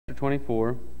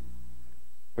24,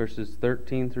 verses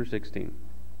 13 through 16.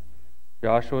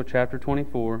 Joshua chapter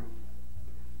 24,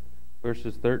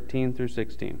 verses 13 through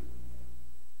 16.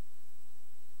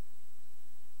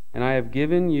 And I have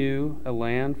given you a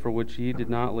land for which ye did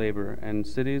not labor, and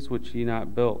cities which ye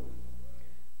not built,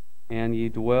 and ye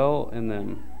dwell in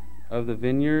them. Of the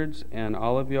vineyards and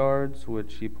olive yards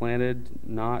which ye planted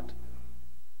not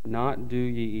do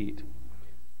ye eat.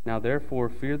 Now therefore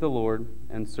fear the Lord,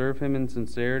 and serve him in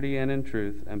sincerity and in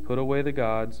truth, and put away the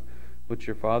gods which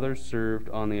your fathers served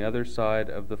on the other side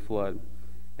of the flood,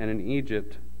 and in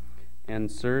Egypt,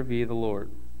 and serve ye the Lord.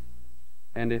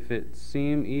 And if it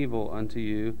seem evil unto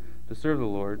you to serve the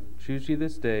Lord, choose ye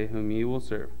this day whom ye will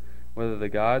serve, whether the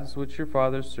gods which your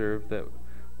fathers served that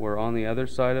were on the other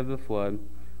side of the flood,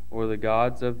 or the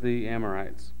gods of the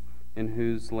Amorites, in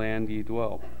whose land ye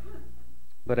dwell.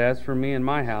 But as for me and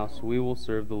my house, we will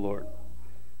serve the Lord.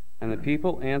 And the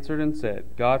people answered and said,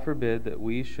 God forbid that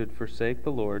we should forsake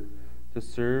the Lord to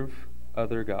serve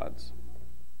other gods.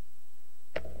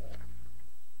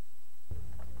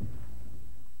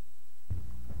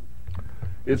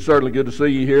 It's certainly good to see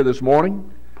you here this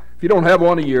morning. If you don't have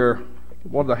one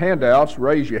of the handouts,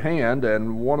 raise your hand,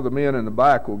 and one of the men in the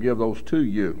back will give those to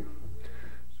you.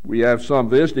 We have some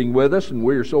visiting with us, and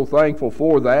we are so thankful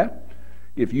for that.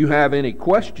 If you have any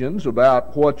questions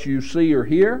about what you see or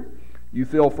hear, you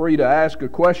feel free to ask a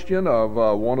question of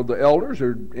one of the elders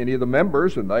or any of the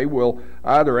members, and they will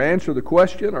either answer the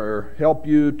question or help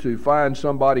you to find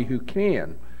somebody who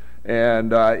can.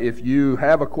 And if you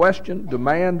have a question,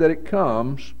 demand that it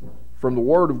comes from the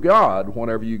Word of God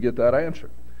whenever you get that answer.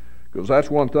 Because that's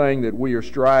one thing that we are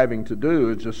striving to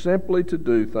do, is just simply to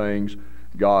do things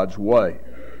God's way.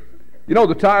 You know,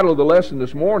 the title of the lesson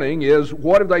this morning is,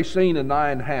 What Have They Seen in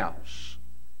Thine House?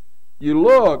 You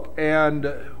look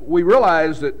and we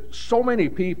realize that so many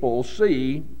people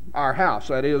see our house.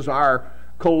 That is, our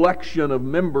collection of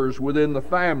members within the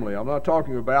family. I'm not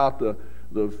talking about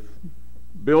the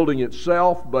building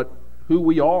itself, but who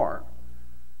we are.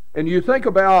 And you think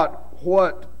about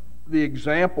what the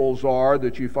examples are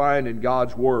that you find in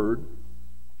God's Word.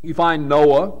 You find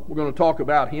Noah. We're going to talk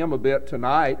about him a bit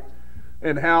tonight,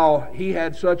 and how he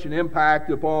had such an impact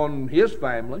upon his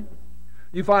family.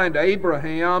 You find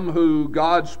Abraham, who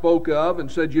God spoke of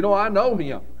and said, you know, I know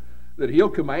him, that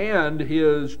he'll command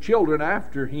his children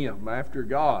after him, after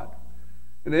God.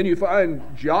 And then you find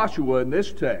Joshua in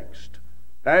this text.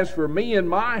 As for me and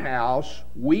my house,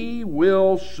 we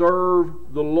will serve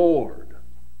the Lord.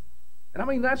 And I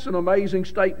mean, that's an amazing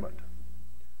statement.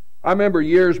 I remember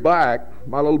years back,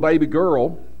 my little baby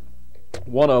girl,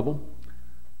 one of them,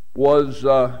 was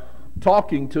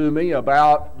talking to me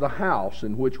about the house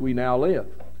in which we now live.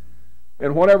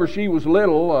 And whenever she was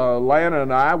little, Lana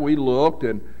and I, we looked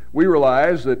and we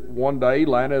realized that one day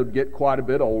Lana would get quite a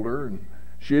bit older and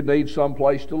she'd need some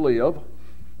place to live.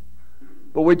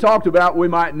 But we talked about we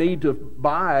might need to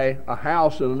buy a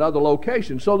house in another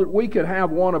location so that we could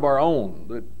have one of our own,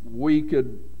 that we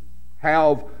could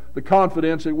have the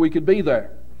confidence that we could be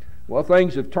there. Well,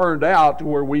 things have turned out to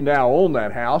where we now own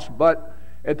that house, but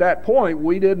at that point,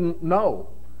 we didn't know.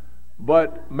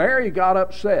 But Mary got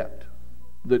upset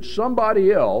that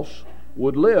somebody else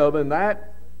would live in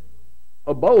that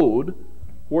abode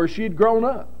where she'd grown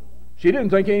up. She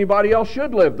didn't think anybody else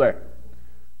should live there.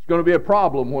 It's going to be a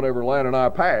problem whenever Lana and I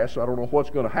pass. I don't know what's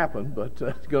going to happen, but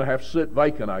it's going to have to sit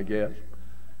vacant, I guess.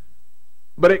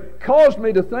 But it caused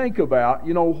me to think about,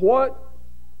 you know, what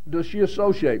does she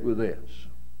associate with this?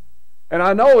 And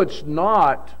I know it's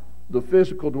not the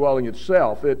physical dwelling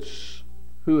itself, it's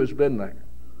who has been there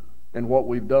and what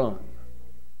we've done.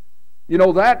 You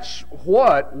know, that's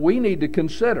what we need to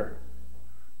consider.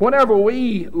 Whenever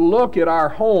we look at our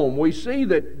home, we see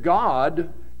that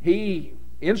God, He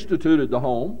instituted the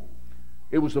home.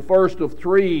 It was the first of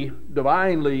three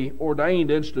divinely ordained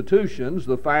institutions,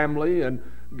 the family and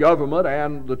government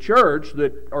and the church,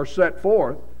 that are set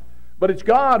forth. But it's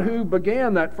God who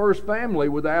began that first family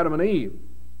with Adam and Eve.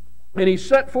 And He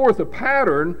set forth a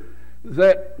pattern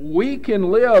that we can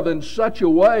live in such a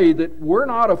way that we're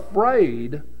not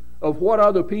afraid of what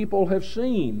other people have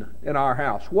seen in our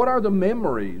house. What are the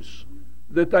memories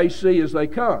that they see as they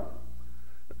come?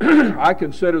 I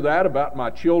consider that about my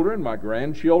children, my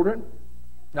grandchildren.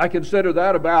 I consider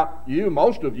that about you.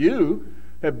 Most of you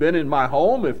have been in my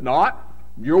home. If not,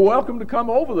 you're welcome to come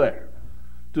over there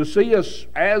to see us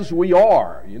as we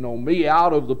are. You know, me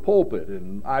out of the pulpit,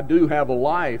 and I do have a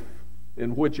life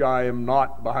in which I am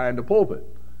not behind the pulpit.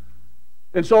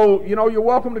 And so, you know, you're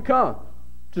welcome to come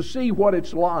to see what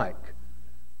it's like.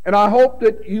 And I hope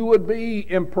that you would be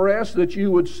impressed, that you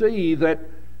would see that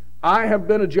I have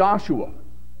been a Joshua.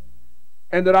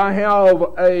 and that I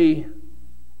have a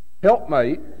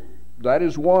helpmate, that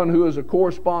is one who is a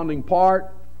corresponding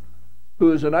part, who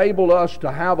has enabled us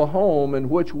to have a home in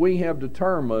which we have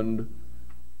determined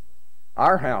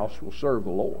our house will serve the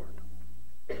Lord.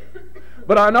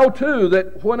 But I know too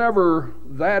that whenever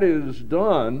that is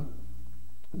done,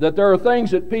 that there are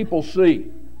things that people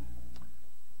see.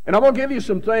 And I'm going to give you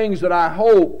some things that I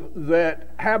hope that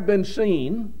have been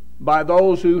seen by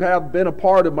those who have been a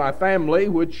part of my family,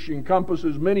 which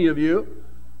encompasses many of you.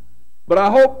 But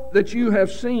I hope that you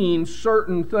have seen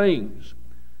certain things.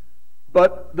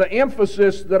 But the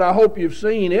emphasis that I hope you've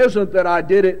seen isn't that I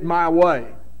did it my way.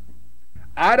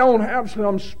 I don't have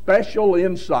some special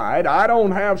insight. I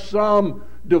don't have some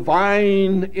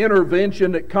divine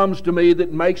intervention that comes to me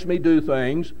that makes me do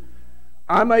things.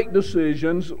 I make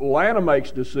decisions, Lana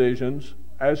makes decisions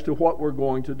as to what we're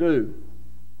going to do.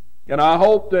 And I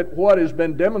hope that what has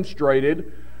been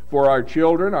demonstrated for our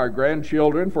children, our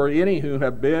grandchildren, for any who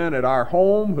have been at our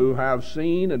home, who have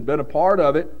seen and been a part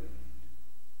of it,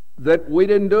 that we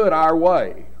didn't do it our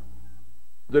way.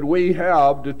 That we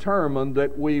have determined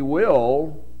that we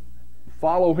will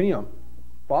follow Him,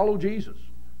 follow Jesus.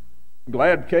 I'm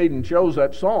glad Caden chose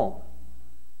that song.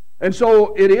 And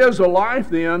so it is a life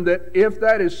then that if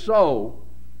that is so,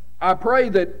 I pray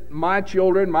that my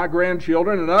children, my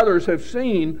grandchildren, and others have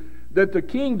seen that the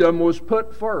kingdom was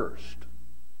put first.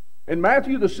 In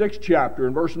Matthew the 6th chapter,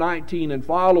 in verse 19 and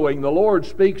following, the Lord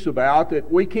speaks about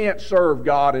that we can't serve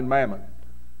God and mammon.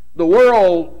 The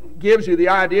world gives you the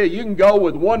idea you can go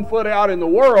with one foot out in the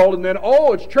world and then,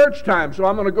 oh, it's church time, so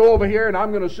I'm going to go over here and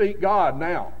I'm going to seek God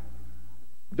now.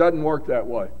 It doesn't work that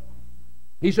way.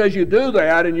 He says you do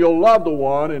that and you'll love the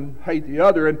one and hate the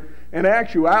other. And in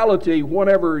actuality,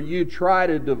 whenever you try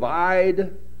to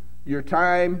divide your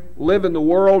time, live in the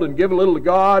world and give a little to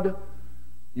God,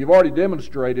 you've already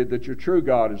demonstrated that your true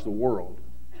God is the world.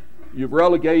 You've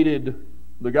relegated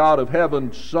the God of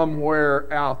heaven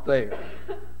somewhere out there.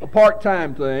 A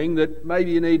part-time thing that maybe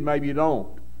you need, maybe you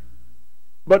don't.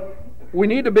 But we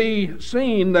need to be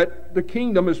seen that the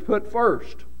kingdom is put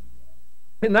first.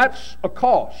 And that's a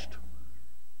cost.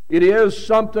 It is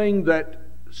something that,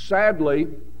 sadly,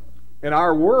 in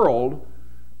our world,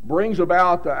 brings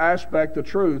about the aspect of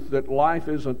truth that life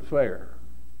isn't fair.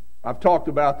 I've talked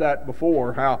about that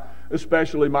before, how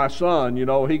especially my son,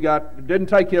 it didn't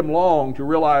take him long to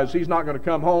realize he's not going to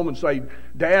come home and say,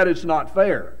 Dad, it's not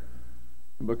fair.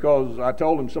 Because I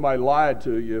told him somebody lied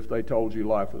to you if they told you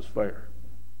life was fair.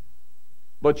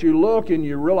 But you look and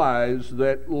you realize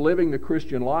that living the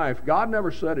Christian life, God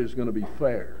never said it was going to be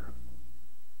fair.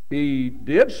 He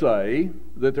did say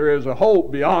that there is a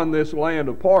hope beyond this land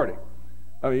of parting.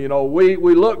 I mean, we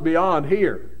look beyond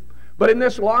here. But in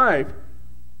this life,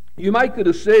 you make the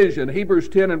decision, Hebrews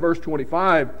 10 and verse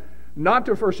 25, not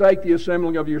to forsake the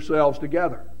assembling of yourselves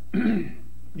together.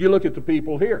 You look at the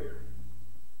people here.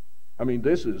 I mean,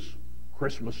 this is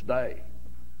Christmas Day.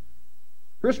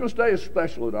 Christmas Day is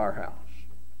special at our house.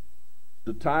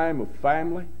 The time of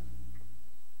family.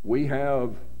 We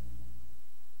have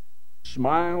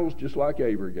smiles just like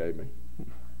Avery gave me.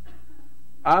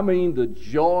 I mean, the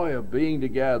joy of being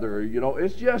together,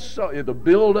 it's just so, the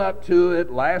build up to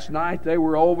it. Last night they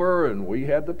were over and we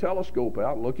had the telescope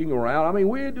out looking around. I mean,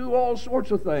 we do all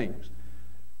sorts of things.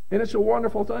 And it's a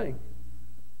wonderful thing.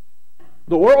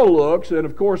 The world looks, and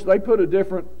of course they put a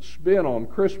different spin on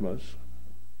Christmas.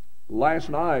 Last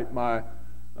night, my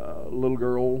little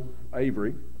girl,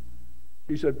 Avery,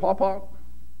 she said, Papa,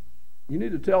 you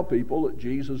need to tell people that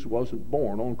Jesus wasn't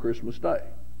born on Christmas Day.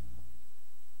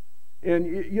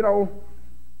 And,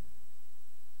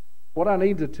 what I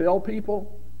need to tell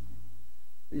people,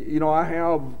 I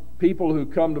have people who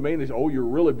come to me and they say, oh, you're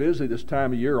really busy this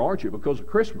time of year, aren't you, because of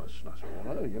Christmas? And I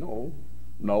say, well,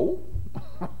 no.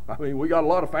 I mean, we got a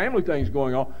lot of family things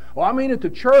going on. Well, I mean, at the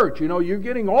church, you're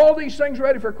getting all these things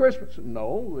ready for Christmas.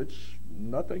 No, it's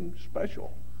nothing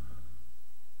special.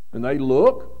 And they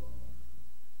look.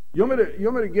 You want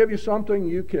me to give you something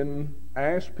you can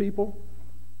ask people?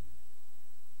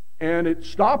 And it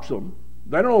stops them.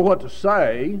 They don't know what to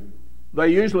say. They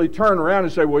usually turn around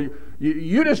and say, well,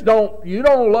 you just don't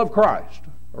love Christ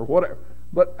or whatever.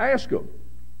 But ask them,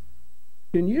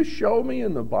 can you show me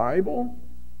in the Bible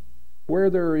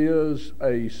where there is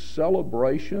a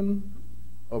celebration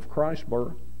of Christ's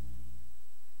birth?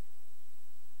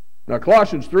 Now,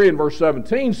 Colossians 3 and verse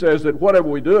 17 says that whatever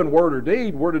we do in word or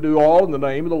deed, we're to do all in the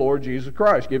name of the Lord Jesus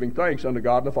Christ, giving thanks unto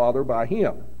God the Father by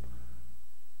Him.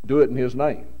 Do it in His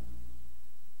name.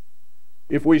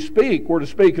 If we speak, we're to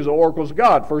speak as the oracles of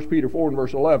God, 1 Peter 4 and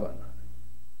verse 11.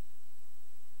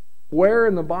 Where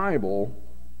in the Bible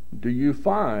do you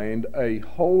find a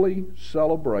holy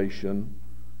celebration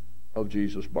of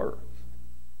Jesus' birth?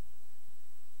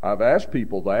 I've asked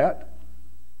people that,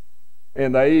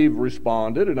 and they've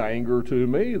responded in anger to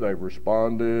me. They've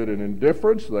responded in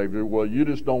indifference. Well, you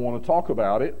just don't want to talk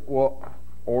about it. Well,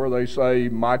 or they say,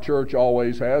 my church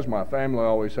always has, my family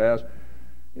always has.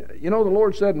 You know, the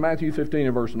Lord said in Matthew 15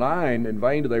 and verse 9, in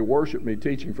vain do they worship me,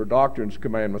 teaching for doctrines,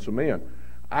 commandments of men.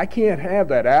 I can't have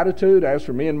that attitude. As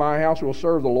for me and my house, we'll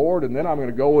serve the Lord, and then I'm going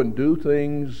to go and do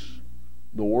things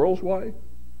the world's way.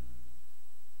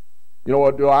 You know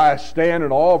what? Do I stand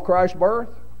in awe of Christ's birth?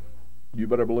 You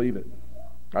better believe it.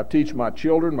 I teach my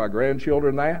children, my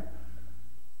grandchildren that.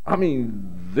 I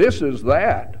mean, this is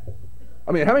that.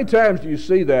 I mean, how many times do you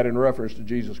see that in reference to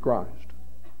Jesus Christ?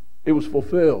 It was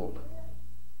fulfilled.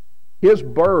 His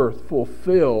birth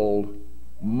fulfilled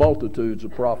multitudes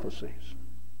of prophecies.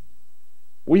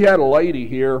 We had a lady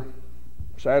here,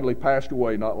 sadly passed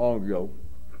away not long ago,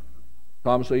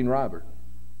 Thomasine Rybert.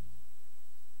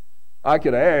 I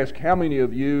could ask how many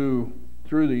of you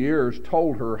through the years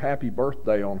told her happy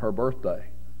birthday on her birthday.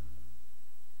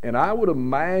 And I would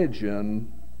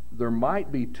imagine there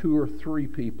might be 2 or 3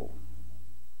 people.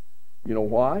 You know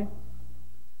why?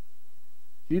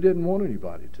 She didn't want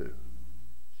anybody to.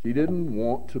 She didn't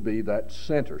want to be that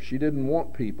center. She didn't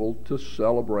want people to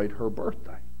celebrate her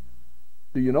birthday.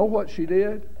 Do you know what she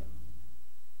did?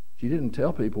 She didn't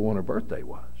tell people when her birthday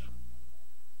was.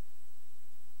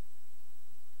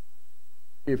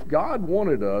 If God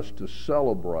wanted us to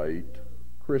celebrate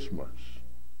Christmas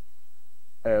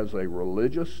as a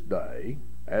religious day,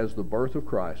 as the birth of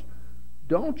Christ,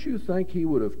 don't you think He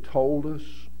would have told us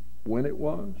when it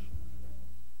was?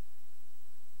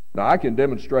 Now, I can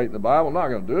demonstrate in the Bible, I'm not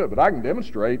going to do it, but I can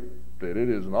demonstrate that it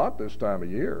is not this time of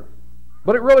year.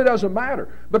 But it really doesn't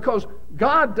matter, because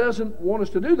God doesn't want us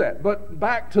to do that. But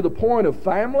back to the point of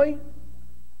family,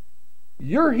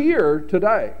 you're here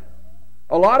today.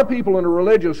 A lot of people in the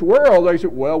religious world, they say,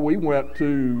 well, we went to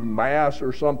Mass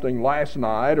or something last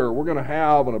night, or we're going to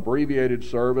have an abbreviated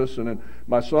service. And then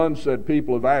my son said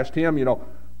people have asked him,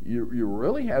 you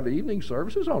really have evening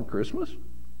services on Christmas?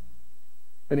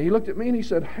 And he looked at me and he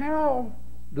said, how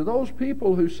do those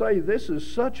people who say this is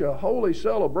such a holy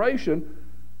celebration,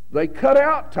 they cut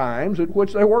out times at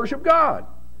which they worship God?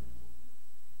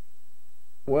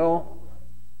 Well,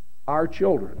 our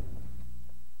children.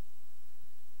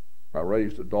 I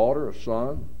raised a daughter, a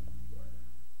son.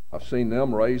 I've seen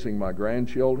them raising my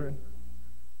grandchildren.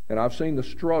 And I've seen the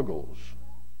struggles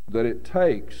that it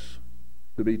takes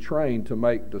to be trained to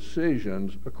make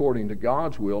decisions according to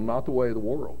God's will, not the way of the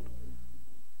world.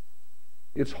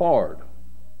 It's hard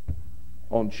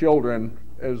on children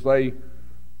as they,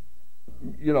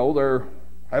 they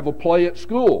have a play at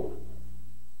school.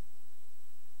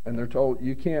 And they're told,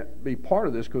 you can't be part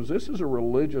of this because this is a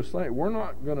religious thing. We're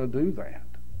not going to do that.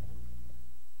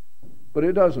 But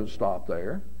it doesn't stop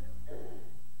there.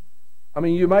 I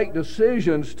mean, you make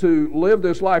decisions to live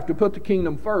this life, to put the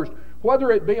kingdom first,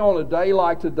 whether it be on a day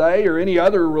like today or any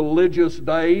other religious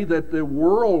day that the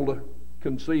world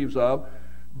conceives of.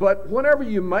 But whenever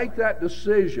you make that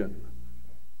decision,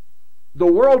 the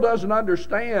world doesn't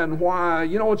understand why,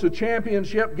 it's a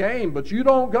championship game, but you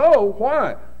don't go.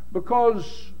 Why?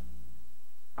 Because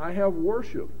I have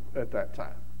worship at that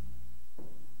time.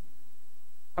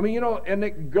 I mean, and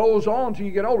it goes on till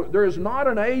you get older. There is not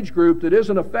an age group that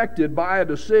isn't affected by a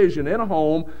decision in a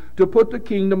home to put the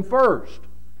kingdom first.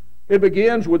 It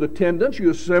begins with attendance. You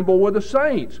assemble with the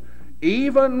saints.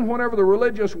 Even whenever the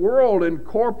religious world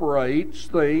incorporates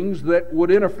things that would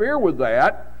interfere with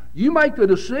that, you make the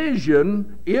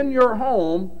decision in your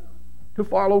home to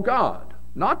follow God.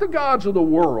 Not the gods of the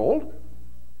world,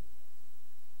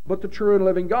 but the true and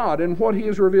living God and what He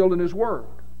has revealed in His Word.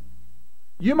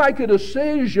 You make a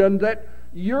decision that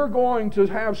you're going to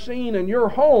have seen in your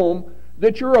home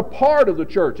that you're a part of the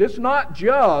church. It's not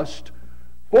just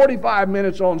 45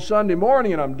 minutes on Sunday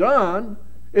morning and I'm done.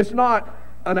 It's not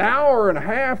an hour and a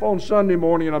half on Sunday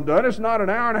morning and I'm done. It's not an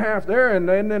hour and a half there and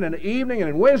then in the evening and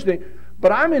in Wednesday.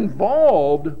 But I'm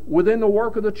involved within the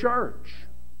work of the church.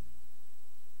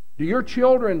 Do your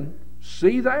children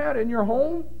see that in your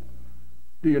home?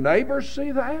 Do your neighbors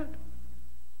see that?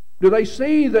 Do they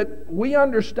see that we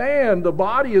understand the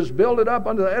body is builded up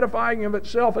unto the edifying of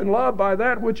itself in love by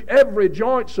that which every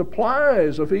joint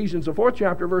supplies, Ephesians the 4th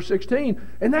chapter, verse 16,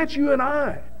 and that's you and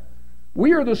I.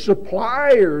 We are the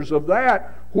suppliers of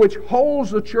that which holds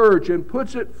the church and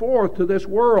puts it forth to this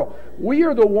world. We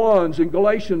are the ones in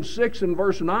Galatians 6 and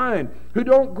verse 9 who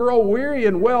don't grow weary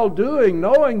in well-doing,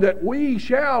 knowing that we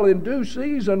shall in due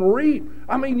season reap.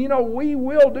 I mean, we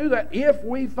will do that if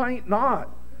we faint not.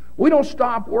 We don't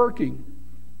stop working.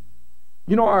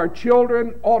 You know, our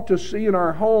children ought to see in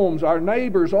our homes, our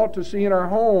neighbors ought to see in our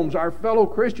homes, our fellow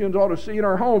Christians ought to see in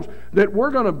our homes that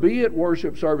we're going to be at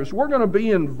worship service. We're going to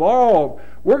be involved.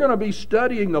 We're going to be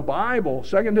studying the Bible.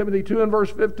 2 Timothy 2 and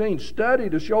verse 15, study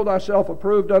to show thyself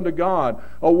approved unto God,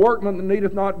 a workman that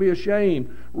needeth not be ashamed,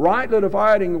 rightly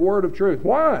dividing the word of truth.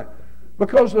 Why?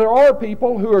 Because there are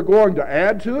people who are going to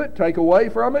add to it, take away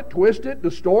from it, twist it,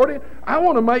 distort it. I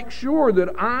want to make sure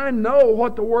that I know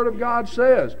what the Word of God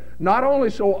says. Not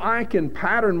only so I can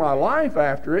pattern my life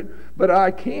after it, but I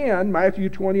can, Matthew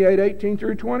 28:18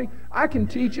 through 20, I can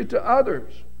teach it to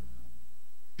others.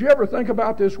 Do you ever think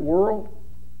about this world?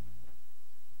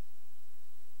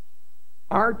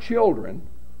 Our children,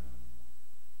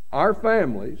 our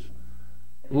families,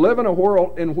 live in a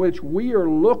world in which we are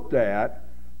looked at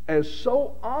as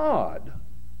so odd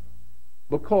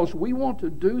because we want to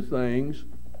do things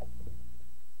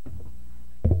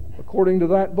according to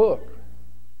that book.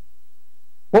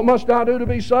 What must I do to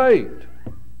be saved?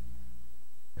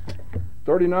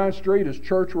 39th Street is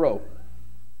Church Road.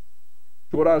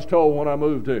 That's what I was told when I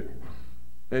moved here.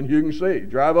 And you can see,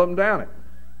 drive up and down it.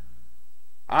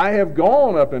 I have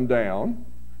gone up and down.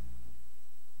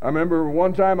 I remember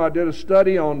one time I did a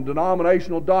study on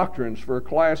denominational doctrines for a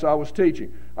class I was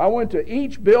teaching. I went to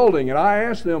each building and I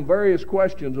asked them various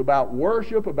questions about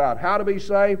worship, about how to be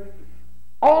saved.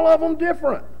 All of them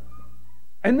different.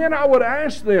 And then I would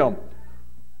ask them,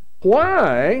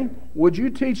 why would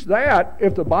you teach that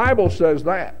if the Bible says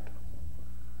that?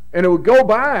 And it would go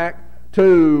back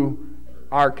to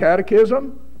our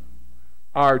catechism,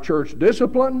 our church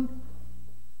discipline,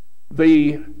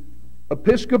 the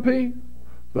episcopacy,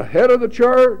 the head of the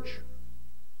church.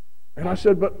 And I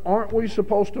said, but aren't we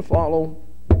supposed to follow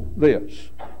this?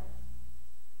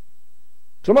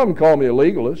 Some of them call me a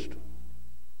legalist.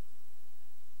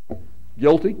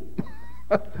 Guilty.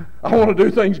 I want to do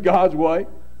things God's way.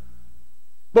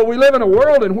 But we live in a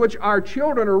world in which our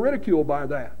children are ridiculed by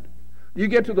that. You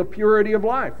get to the purity of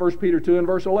life. 1 Peter 2 and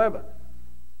verse 11.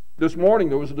 This morning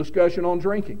there was a discussion on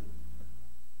drinking.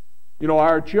 You know,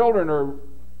 our children are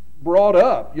brought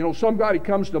up. You know, somebody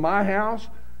comes to my house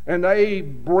and they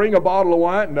bring a bottle of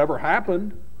wine. It never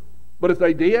happened. But if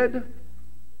they did,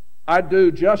 I'd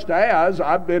do just as.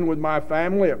 I've been with my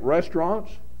family at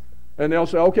restaurants and they'll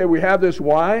say, okay, we have this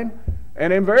wine.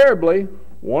 And invariably,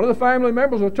 one of the family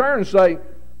members will turn and say,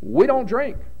 we don't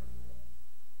drink.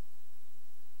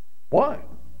 Why?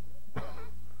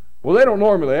 Well, they don't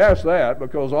normally ask that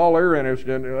because all they're interested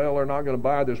in, well, they're not going to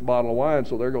buy this bottle of wine,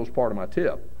 so there goes part of my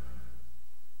tip.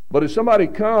 But if somebody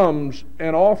comes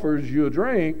and offers you a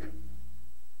drink,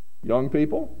 young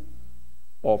people,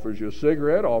 offers you a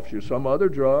cigarette, offers you some other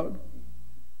drug,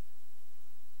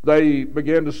 they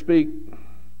begin to speak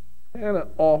kind of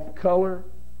off color.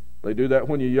 They do that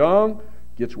when you're young.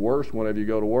 It gets worse whenever you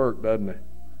go to work, doesn't it?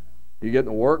 You get in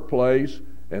the workplace,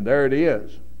 and there it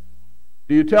is.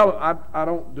 Do you tell them, I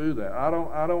don't do that. I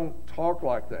don't talk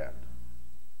like that.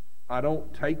 I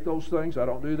don't take those things. I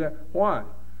don't do that. Why?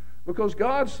 Because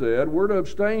God said we're to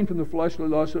abstain from the fleshly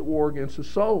lusts that war against the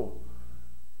soul.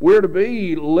 We're to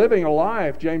be living a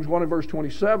life, James 1 and verse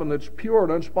 27, that's pure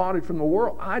and unspotted from the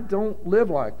world. I don't live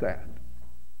like that.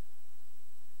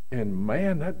 And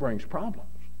man, that brings problems.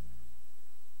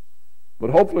 But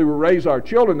hopefully we raise our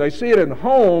children. They see it in the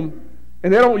home,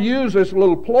 and they don't use this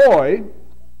little ploy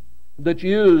that's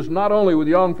used not only with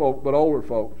young folk, but older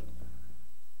folks.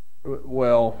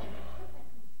 Well,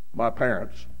 my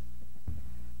parents,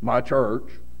 my church.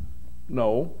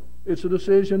 No, it's a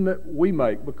decision that we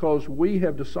make because we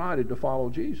have decided to follow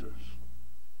Jesus.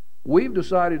 We've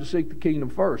decided to seek the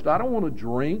kingdom first. I don't want to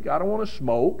drink. I don't want to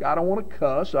smoke. I don't want to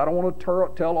cuss. I don't want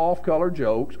to tell off-color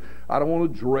jokes. I don't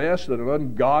want to dress in an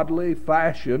ungodly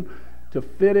fashion to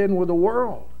fit in with the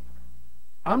world.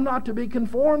 I'm not to be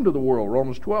conformed to the world,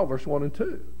 Romans 12, verse 1 and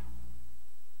 2.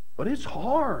 But it's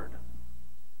hard.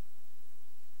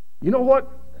 You know what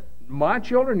my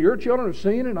children, your children have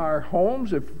seen in our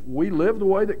homes if we live the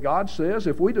way that God says,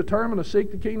 if we determine to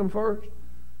seek the kingdom first?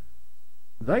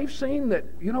 They've seen that,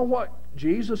 you know what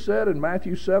Jesus said in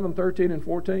Matthew 7, 13 and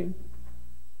 14?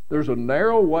 There's a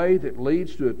narrow way that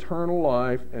leads to eternal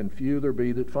life, and few there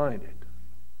be that find it.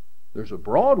 There's a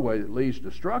broad way that leads to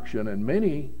destruction, and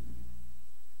many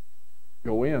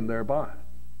go in thereby.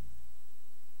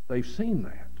 They've seen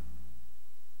that.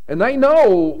 And they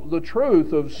know the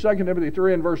truth of 2 Timothy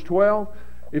 3 and verse 12.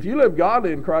 If you live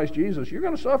godly in Christ Jesus, you're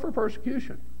going to suffer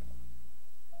persecution.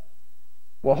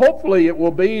 Well, hopefully it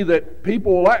will be that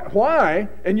people will ask, why?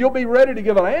 And you'll be ready to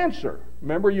give an answer.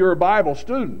 Remember, you're a Bible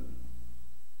student.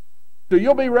 So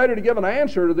you'll be ready to give an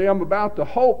answer to them about the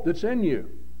hope that's in you.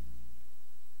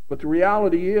 But the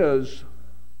reality is,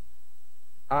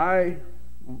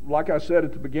 like I said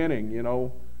at the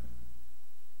beginning,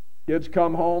 kids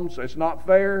come home, say it's not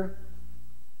fair.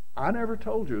 I never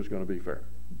told you it was going to be fair.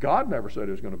 God never said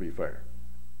it was going to be fair.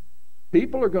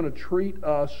 People are going to treat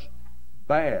us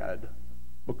bad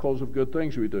because of good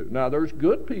things we do. Now, there's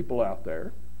good people out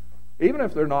there. Even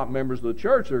if they're not members of the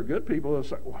church, there are good people that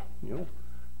say, well,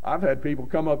 I've had people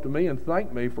come up to me and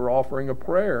thank me for offering a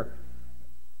prayer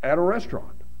at a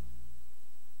restaurant.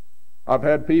 I've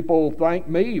had people thank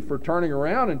me for turning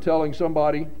around and telling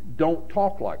somebody, don't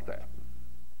talk like that.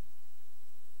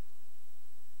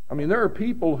 I mean, there are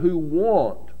people who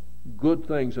want good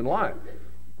things in life.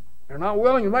 They're not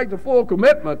willing to make the full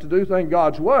commitment to do things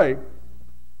God's way.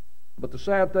 But the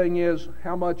sad thing is,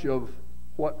 how much of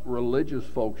what religious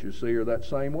folks you see are that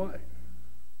same way?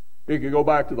 You could go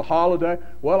back to the holiday.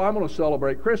 Well, I'm going to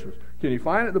celebrate Christmas. Can you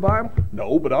find it in the Bible?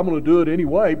 No, but I'm going to do it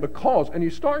anyway because, and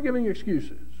you start giving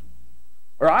excuses.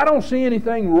 Or I don't see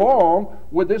anything wrong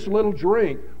with this little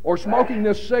drink or smoking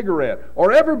this cigarette.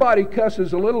 Or everybody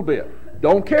cusses a little bit.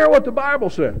 Don't care what the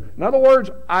Bible says. In other words,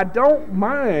 I don't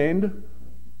mind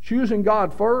choosing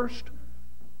God first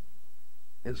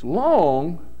as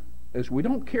long as we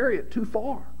don't carry it too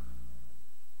far.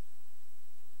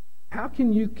 How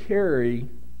can you carry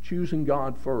choosing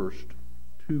God first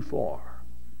too far?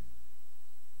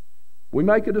 We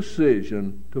make a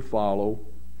decision to follow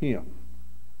Him.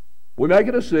 We make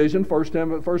a decision, 1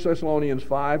 Thessalonians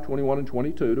 5, 21 and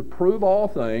 22, to prove all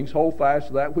things, hold fast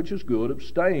to that which is good,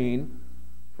 abstain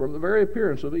from the very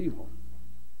appearance of evil.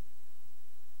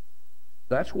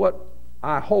 That's what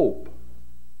I hope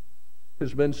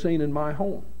has been seen in my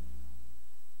home.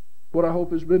 What I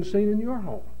hope has been seen in your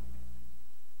home.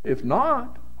 If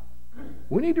not,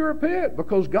 we need to repent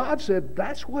because God said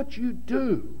that's what you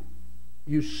do.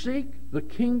 You seek the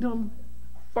kingdom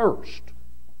first.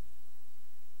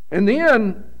 And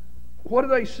then, what do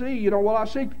they see? Well, I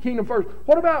seek the kingdom first.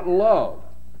 What about love?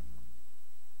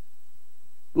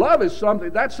 Love is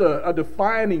something, that's a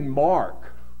defining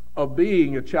mark of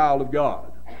being a child of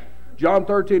God. John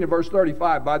 13 and verse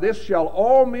 35, by this shall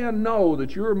all men know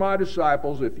that you are my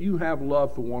disciples if you have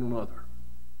love for one another.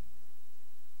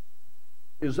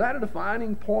 Is that a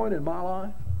defining point in my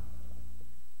life?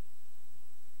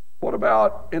 What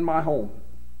about in my home?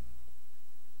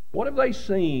 What have they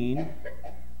seen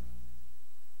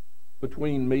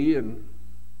between me and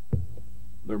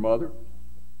their mother?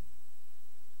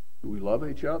 Do we love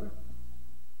each other?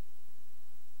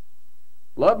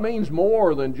 Love means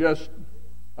more than just,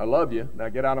 I love you, now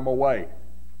get out of my way.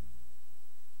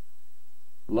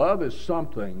 Love is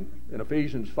something, in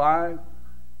Ephesians 5,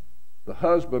 the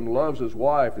husband loves his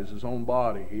wife as his own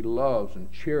body. He loves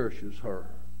and cherishes her.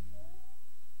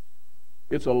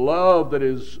 It's a love that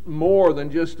is more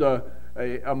than just an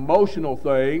emotional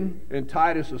thing. In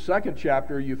Titus, the 2nd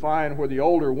chapter, you find where the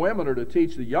older women are to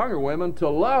teach the younger women to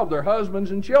love their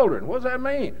husbands and children. What does that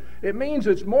mean? It means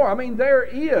it's more. I mean, there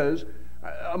is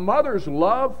a mother's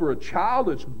love for a child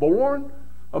that's born.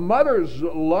 A mother's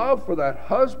love for that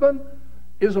husband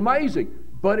is amazing,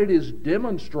 but it is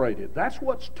demonstrated. That's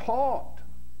what's taught.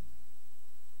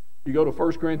 You go to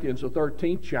 1 Corinthians, the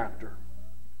 13th chapter.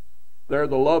 There,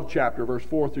 the love chapter, verse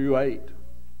 4 through 8.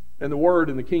 And the word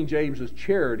in the King James is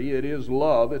charity. It is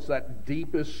love. It's that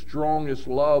deepest, strongest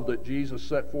love that Jesus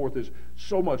set forth is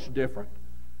so much different.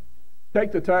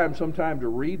 Take the time sometime to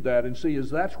read that and see, is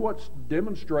that's what's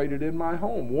demonstrated in my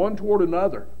home, one toward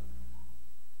another.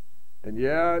 And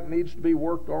yeah, it needs to be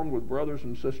worked on with brothers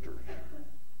and sisters.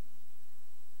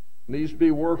 It needs to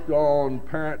be worked on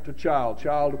parent to child,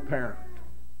 child to parent.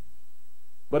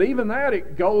 But even that,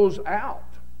 it goes out.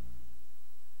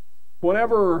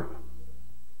 Whenever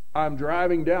I'm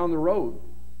driving down the road,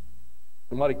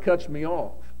 somebody cuts me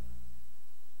off.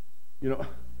 The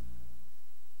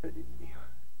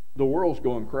world's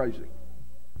going crazy.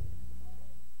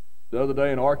 The other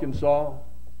day in Arkansas,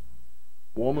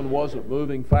 a woman wasn't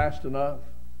moving fast enough.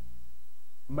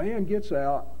 A man gets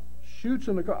out, shoots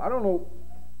in the car. I don't know.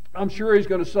 I'm sure he's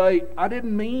going to say, I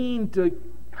didn't mean to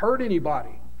hurt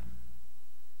anybody.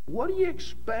 What do you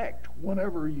expect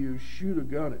whenever you shoot a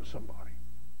gun at somebody?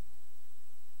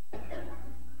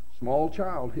 Small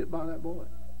child hit by that bullet.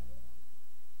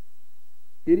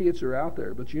 Idiots are out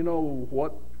there, but you know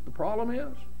what the problem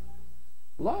is?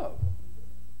 Love.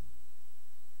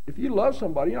 If you love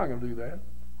somebody, you're not going to do that.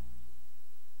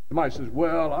 Somebody says,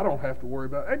 well, I don't have to worry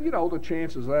about it. And the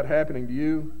chances of that happening to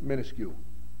you, minuscule.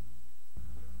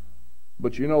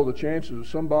 But the chances of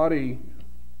somebody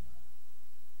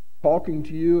talking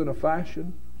to you in a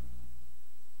fashion,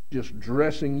 just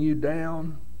dressing you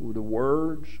down with the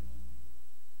words,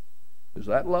 Is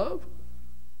that love?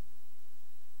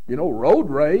 You know, road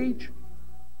rage,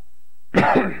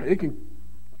 it can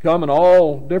come in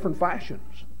all different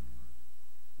fashions.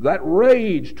 That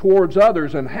rage towards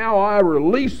others and how I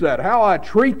release that, how I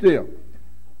treat them.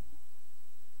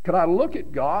 Could I look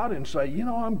at God and say, you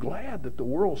know, I'm glad that the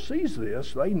world sees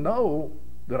this. They know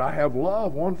that I have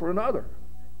love one for another.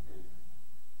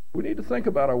 We need to think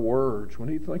about our words. We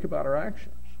need to think about our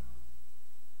actions.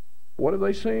 What have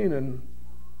they seen in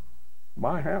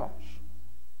my house?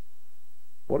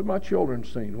 What have my children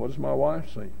seen? What has my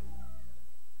wife seen?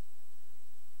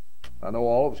 I know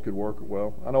all of us could work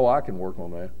well. I know I can work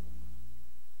on that.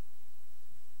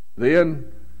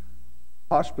 Then,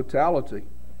 hospitality,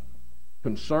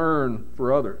 concern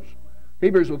for others.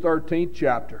 Hebrews the 13th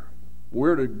chapter.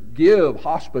 We're to give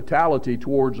hospitality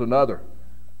towards another.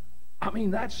 I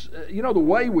mean, that's, you know, the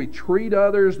way we treat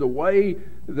others, the way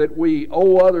that we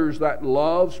owe others that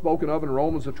love spoken of in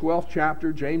Romans the 12th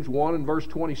chapter, James 1 and verse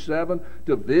 27,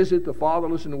 to visit the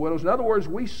fatherless and the widows. In other words,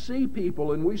 we see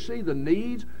people and we see the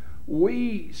needs.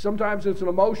 Sometimes it's an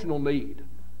emotional need.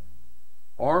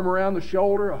 Arm around the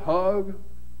shoulder, a hug,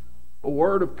 a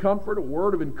word of comfort, a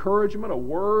word of encouragement, a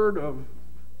word of,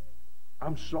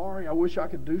 I'm sorry, I wish I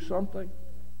could do something.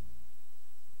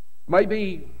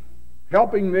 Maybe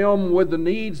helping them with the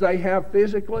needs they have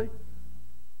physically,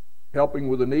 helping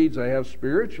with the needs they have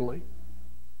spiritually.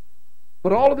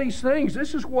 But all of these things,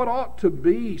 this is what ought to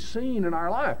be seen in our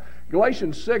life.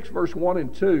 Galatians 6, verse 1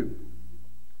 and 2.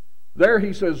 There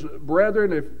he says,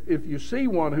 brethren, if you see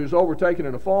one who's overtaken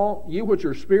in a fault, you which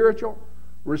are spiritual,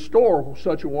 restore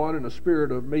such a one in a spirit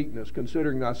of meekness,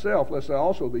 considering thyself, lest thou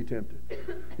also be tempted.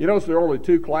 You notice there are only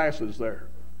two classes there.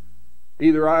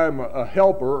 Either I'm a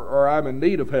helper or I'm in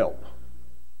need of help.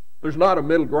 There's not a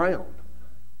middle ground.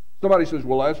 Somebody says,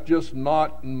 well, that's just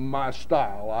not my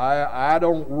style. I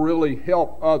don't really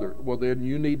help others. Well, then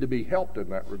you need to be helped in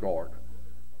that regard.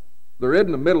 There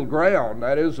isn't a middle ground.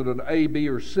 That isn't an A, B,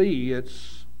 or C.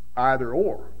 It's either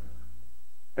or.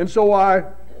 And so I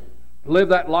live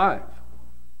that life.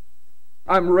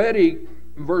 I'm ready,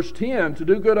 verse 10, to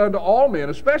do good unto all men,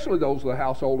 especially those of the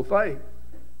household of faith.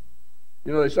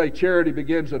 You know, they say charity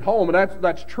begins at home, and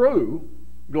that's true,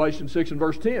 Galatians 6 and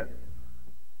verse 10.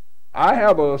 I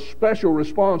have a special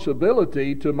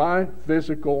responsibility to my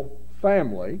physical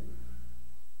family.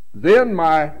 Then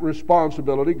my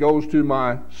responsibility goes to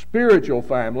my spiritual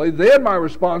family. Then my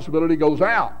responsibility goes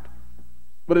out.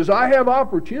 But as I have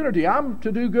opportunity, I'm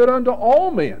to do good unto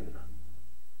all men.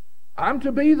 I'm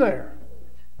to be there.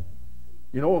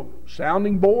 You know,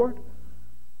 sounding board.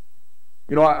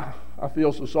 You know, I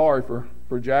feel so sorry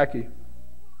for Jackie.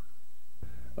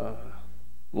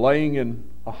 Laying in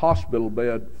a hospital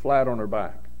bed flat on her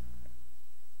back.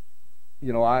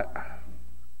 You know,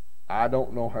 I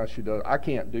don't know how she does. I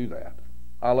can't do that.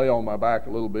 I lay on my back a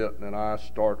little bit and then I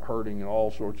start hurting in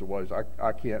all sorts of ways.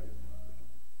 I can't.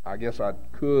 I guess I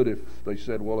could if they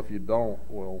said, well, if you don't,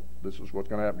 well, this is what's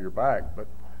going to happen to your back. But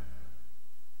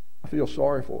I feel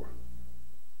sorry for her.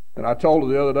 And I told her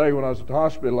the other day when I was at the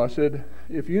hospital, I said,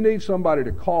 if you need somebody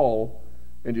to call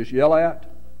and just yell at,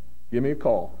 give me a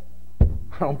call.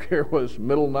 I don't care whether it's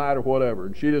middle of the night or whatever.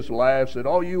 And she just laughed, said,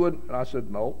 oh, you wouldn't? And I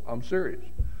said, no, I'm serious.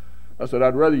 I said,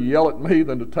 I'd rather you yell at me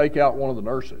than to take out one of the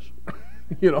nurses.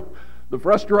 You know, the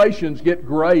frustrations get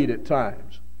great at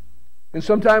times. And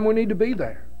sometimes we need to be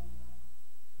there.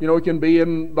 You know, it can be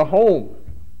in the home.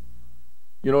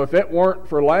 You know, if it weren't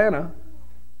for Lana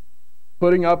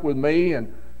putting up with me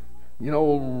and, you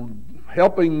know,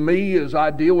 helping me as I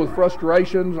deal with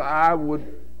frustrations, I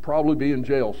would probably be in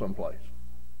jail someplace.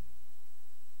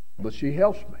 But she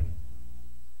helps me.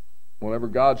 Whenever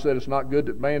God said it's not good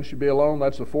that man should be alone,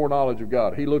 that's the foreknowledge of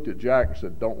God. He looked at Jack and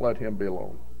said, don't let him be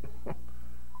alone.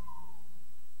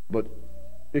 But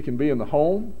it can be in the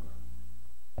home.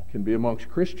 It can be amongst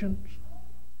Christians.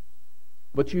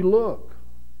 But you look.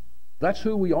 That's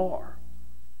who we are.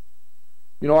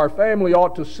 You know, our family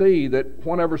ought to see that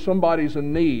whenever somebody's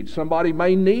in need, somebody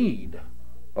may need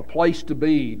a place to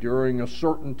be during a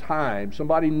certain time.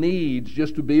 Somebody needs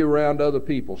just to be around other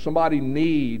people. Somebody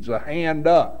needs a hand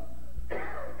up.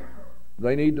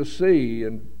 They need to see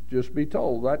and just be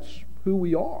told that's who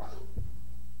we are.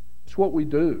 It's what we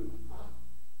do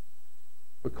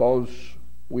because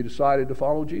we decided to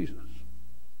follow Jesus.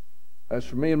 As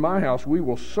for me and my house, we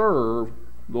will serve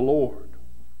the Lord.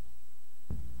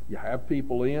 You have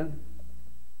people in.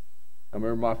 I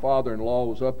remember my father-in-law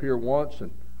was up here once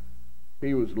and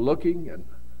he was looking, and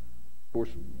of course,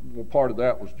 well, part of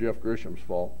that was Jeff Grisham's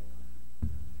fault.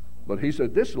 But he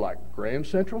said, this is like Grand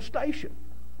Central Station.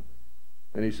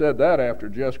 And he said that after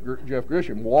Jeff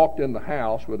Grisham walked in the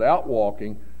house without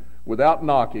walking without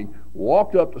knocking,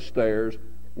 walked up the stairs,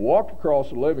 walked across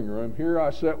the living room. Here I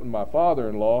sat with my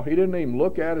father-in-law. He didn't even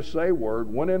look at us, say a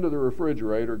word, went into the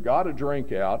refrigerator, got a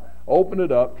drink out, opened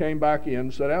it up, came back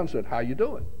in, sat down and said, "How you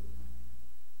doing?"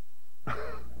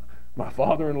 My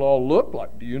father-in-law looked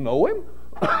like, "Do you know him?"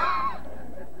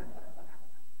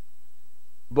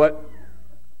 But,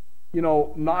 you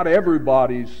know, not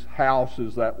everybody's house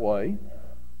is that way.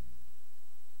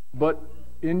 But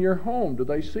in your home, do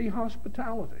they see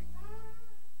hospitality?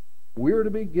 We're to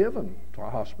be given to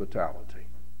hospitality.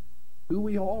 Who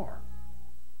we are.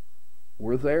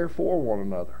 We're there for one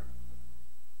another.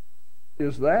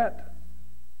 Is that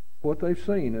what they've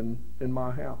seen in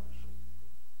my house?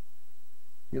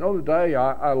 You know, today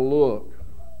I look,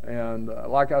 and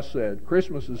like I said,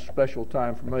 Christmas is a special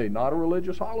time for me, not a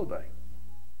religious holiday,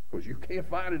 because you can't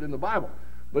find it in the Bible.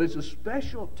 But it's a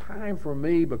special time for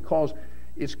me because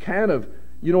it's kind of,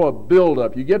 you know, a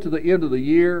build-up. You get to the end of the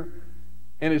year,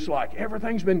 and it's like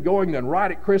everything's been going, then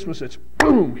right at Christmas, it's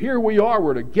boom, here we are,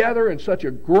 we're together in such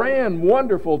a grand,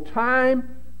 wonderful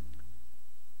time.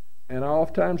 And I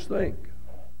oftentimes think,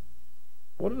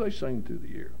 what do they sing through the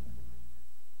year?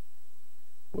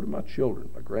 What are my children,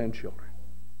 my grandchildren,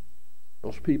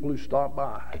 those people who stop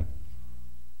by?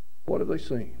 What have they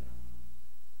seen?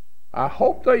 I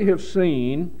hope they have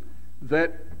seen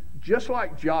that just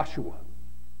like Joshua,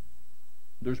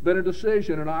 there's been a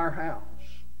decision in our house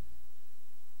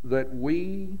that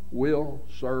we will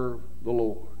serve the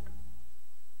Lord.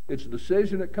 It's a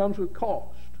decision that comes with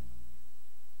cost,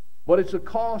 but it's a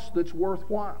cost that's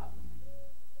worthwhile.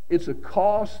 It's a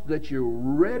cost that you're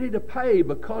ready to pay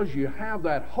because you have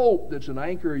that hope that's an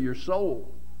anchor of your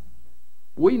soul.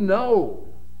 We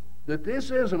know that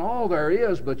this isn't all there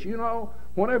is, but you know,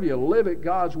 whenever you live it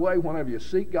God's way, whenever you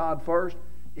seek God first,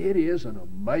 it is an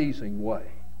amazing way.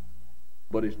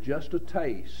 But it's just a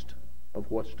taste of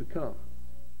what's to come.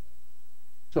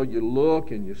 So you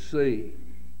look and you see,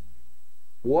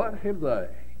 what have they?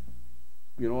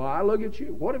 You know, I look at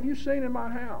you. What have you seen in my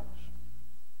house?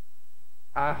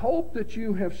 I hope that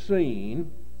you have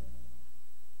seen,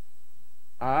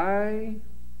 I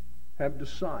have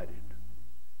decided,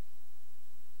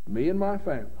 me and my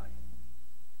family,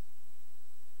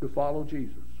 to follow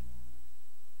Jesus.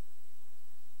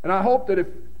 And I hope that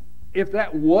if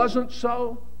that wasn't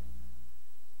so,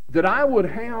 that I would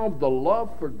have the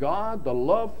love for God, the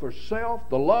love for self,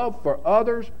 the love for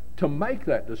others to make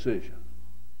that decision.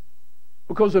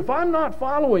 Because if I'm not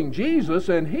following Jesus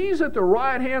and He's at the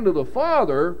right hand of the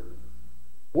Father,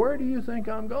 where do you think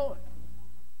I'm going?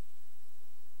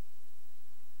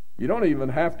 You don't even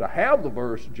have to have the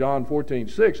verse, John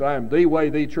 14:6, I am the way,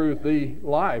 the truth, the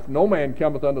life. No man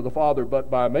cometh unto the Father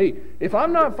but by me. If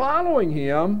I'm not following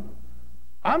Him,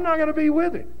 I'm not going to be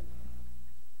with Him.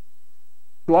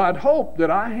 So I'd hope that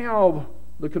I have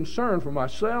the concern for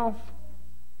myself,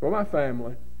 for my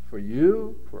family, for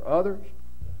you, for others,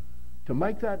 to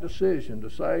make that decision to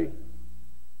say,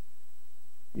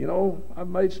 you know, I've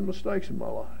made some mistakes in my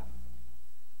life.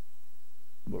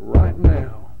 But right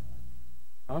now,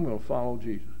 I'm going to follow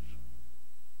Jesus.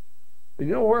 And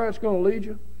you know where that's going to lead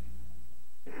you?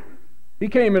 He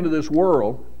came into this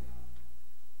world,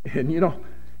 and you know,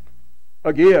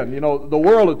 again, you know, the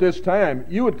world at this time,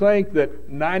 you would think that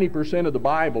 90% of the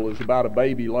Bible is about a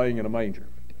baby laying in a manger.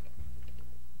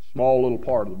 Small little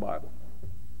part of the Bible.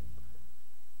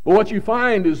 But what you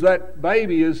find is that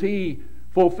baby, as he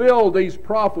fulfilled these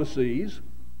prophecies,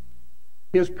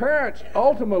 his parents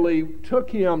ultimately took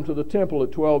him to the temple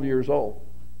at 12 years old.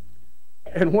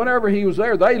 And whenever he was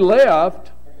there, they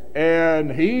left,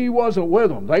 and he wasn't with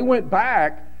them. They went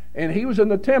back, and he was in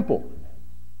the temple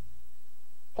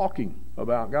talking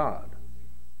about God.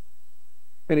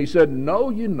 And he said,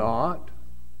 know ye not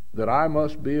that I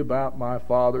must be about my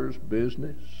Father's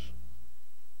business?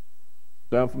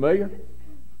 Sound familiar?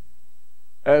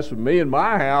 As for me and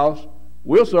my house,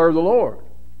 we'll serve the Lord.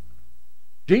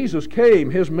 Jesus came,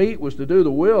 His meat was to do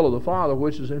the will of the Father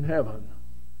which is in heaven.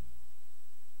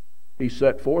 He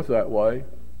set forth that way.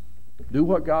 Do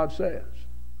what God says.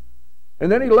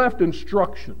 And then He left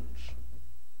instructions.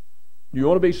 You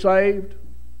want to be saved?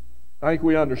 I think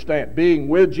we understand. Being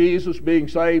with Jesus, being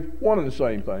saved, one and the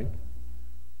same thing.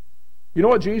 You know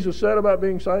what Jesus said about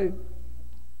being saved?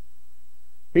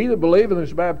 He that believeth and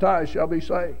is baptized shall be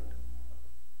saved.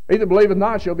 He that believeth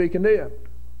not shall be condemned.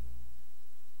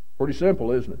 Pretty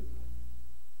simple, isn't it?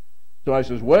 So I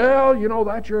says, well, you know,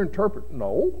 that's your interpretation.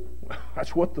 No,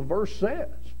 that's what the verse says.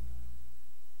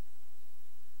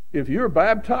 If you're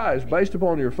baptized based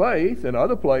upon your faith, in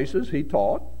other places He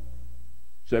taught,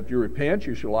 except you repent,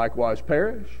 you shall likewise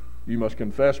perish. You must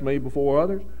confess me before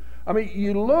others. I mean,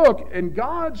 you look, and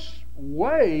God's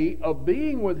way of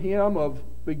being with him, of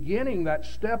beginning that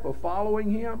step of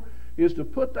following him, is to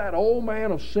put that old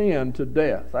man of sin to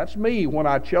death. That's me when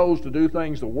I chose to do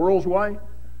things the world's way.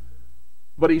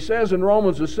 But he says in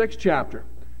Romans the 6th chapter,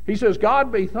 he says,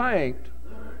 God be thanked,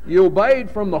 you obeyed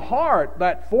from the heart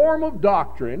that form of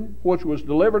doctrine which was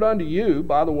delivered unto you.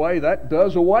 By the way, that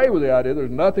does away with the idea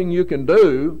there's nothing you can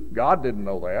do. God didn't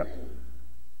know that.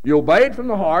 You obeyed from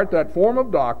the heart that form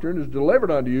of doctrine is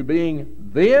delivered unto you, being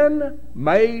then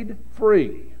made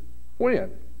free.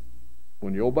 When?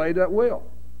 When you obeyed that will.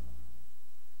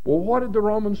 Well, what had the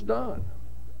Romans done?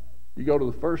 You go to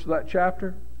the first of that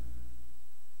chapter.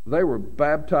 They were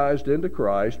baptized into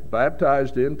Christ,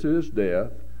 baptized into his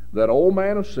death. That old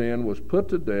man of sin was put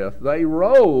to death. They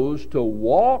rose to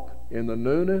walk in the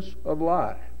newness of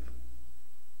life.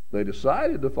 They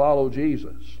decided to follow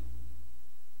Jesus.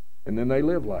 And then they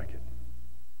lived like it.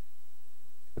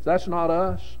 If that's not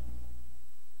us,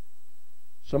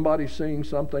 somebody's seeing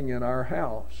something in our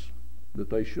house that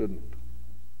they shouldn't.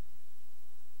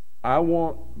 I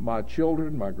want my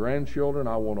children, my grandchildren,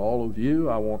 I want all of you,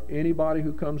 I want anybody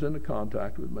who comes into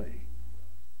contact with me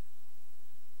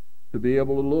to be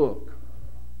able to look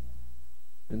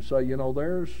and say, you know,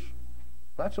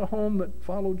 that's a home that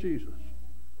followed Jesus.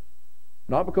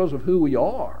 Not because of who we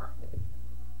are,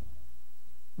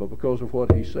 but because of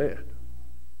what he said.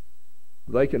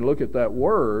 They can look at that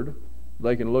word,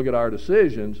 they can look at our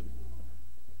decisions,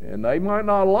 and they might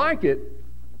not like it,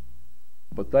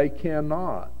 but they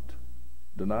cannot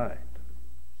deny it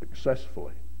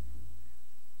successfully.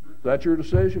 Is that your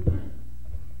decision?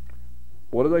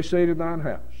 What do they say to thine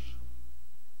house?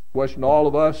 Question all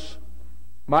of us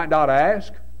might not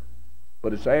ask,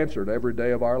 but it's answered every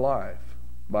day of our life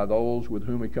by those with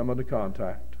whom we come into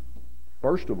contact.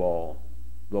 First of all,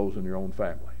 those in your own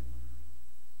family.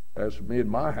 As for me and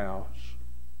my house,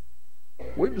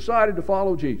 we've decided to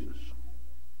follow Jesus.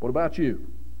 What about you?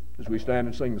 As we stand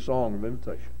and sing the song of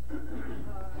invitation.